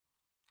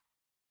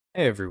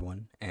Hey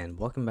everyone, and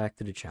welcome back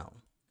to the channel.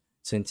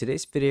 So in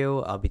today's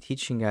video, I'll be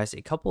teaching you guys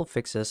a couple of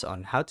fixes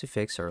on how to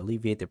fix or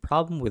alleviate the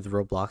problem with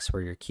Roblox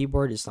where your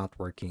keyboard is not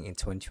working in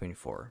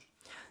 2024.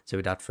 So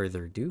without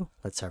further ado,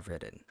 let's dive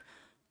right in.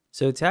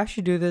 So to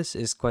actually do this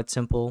is quite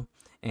simple,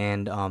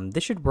 and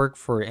this should work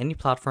for any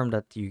platform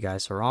that you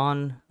guys are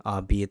on,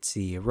 be it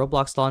the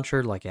Roblox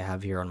launcher like I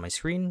have here on my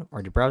screen,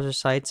 or the browser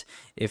site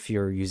if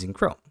you're using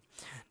Chrome.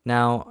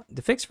 Now,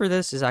 the fix for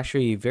this is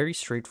actually very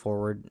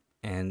straightforward,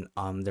 and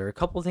there are a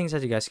couple of things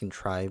that you guys can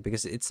try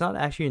because it's not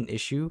actually an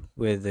issue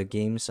with the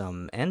game's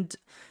end.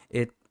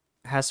 It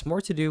has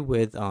more to do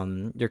with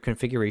your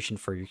configuration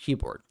for your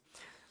keyboard.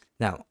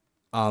 Now,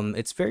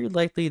 it's very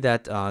likely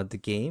that the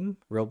game,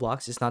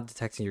 Roblox, is not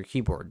detecting your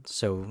keyboard.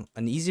 So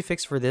an easy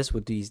fix for this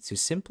would be to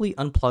simply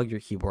unplug your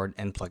keyboard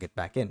and plug it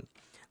back in.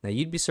 Now,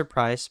 you'd be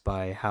surprised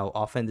by how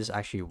often this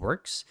actually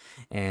works.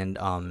 And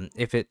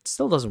if it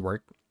still doesn't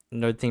work,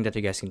 another thing that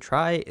you guys can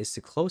try is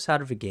to close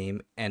out of a game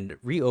and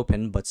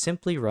reopen, but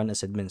simply run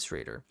as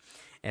administrator.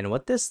 And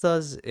what this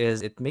does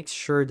is it makes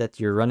sure that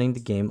you're running the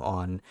game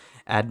on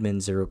admin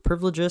zero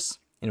privileges.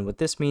 And what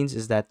this means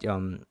is that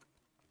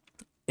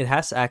it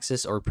has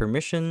access or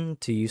permission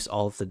to use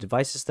all of the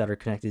devices that are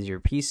connected to your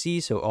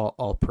PC, so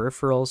all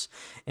peripherals,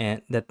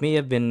 and that may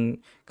have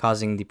been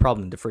causing the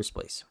problem in the first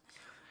place.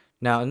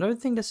 Now, another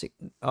thing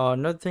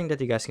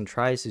that you guys can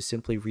try is to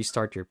simply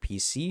restart your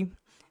PC.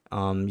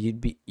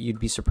 You'd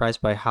be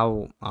surprised by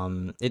how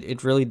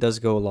it really does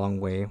go a long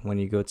way when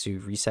you go to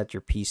reset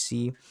your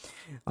PC.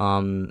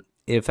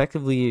 It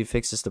effectively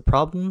fixes the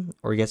problem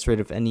or gets rid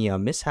of any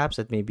mishaps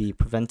that may be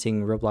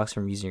preventing Roblox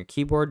from using your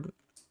keyboard,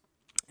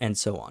 and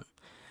so on.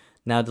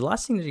 Now, the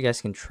last thing that you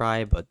guys can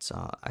try, but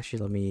actually,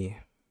 let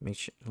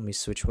me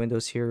switch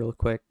windows here real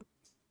quick.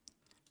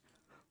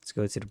 Let's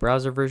go to the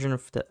browser version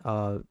of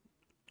the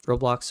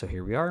Roblox. So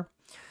here we are.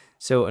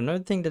 So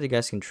another thing that you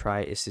guys can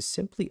try is to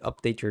simply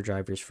update your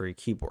drivers for your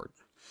keyboard.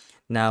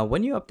 Now,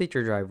 when you update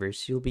your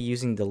drivers, you'll be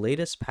using the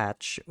latest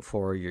patch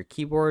for your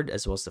keyboard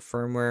as well as the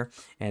firmware,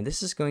 and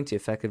this is going to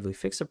effectively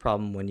fix the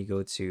problem when you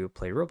go to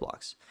play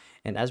Roblox.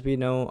 And as we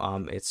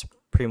know, it's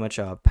pretty much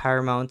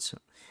paramount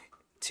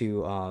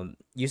to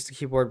use the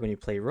keyboard when you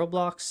play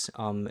Roblox.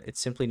 It's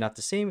simply not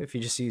the same if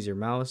you just use your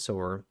mouse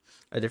or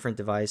a different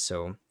device.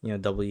 So,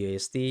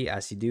 WASD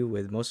as you do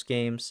with most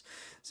games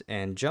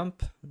and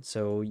jump.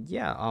 So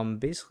yeah,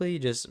 basically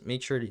just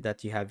make sure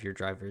that you have your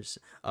drivers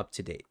up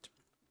to date.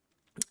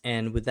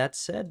 And with that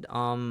said,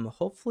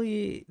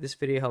 hopefully this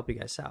video helped you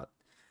guys out.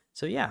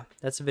 So yeah,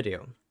 that's the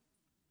video.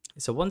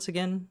 So once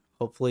again,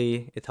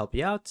 hopefully it helped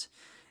you out.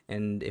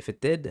 And if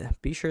it did,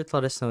 be sure to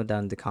let us know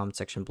down in the comment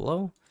section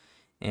below.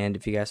 And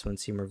if you guys want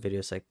to see more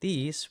videos like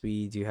these,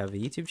 we do have a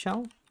YouTube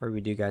channel where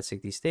we do guys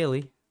like these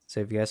daily. So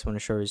if you guys want to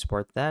show your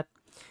support that,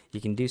 you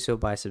can do so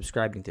by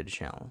subscribing to the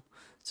channel.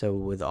 So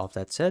with all of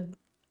that said,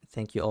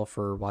 thank you all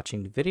for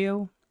watching the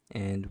video,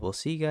 and we'll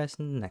see you guys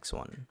in the next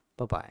one.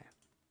 Bye-bye.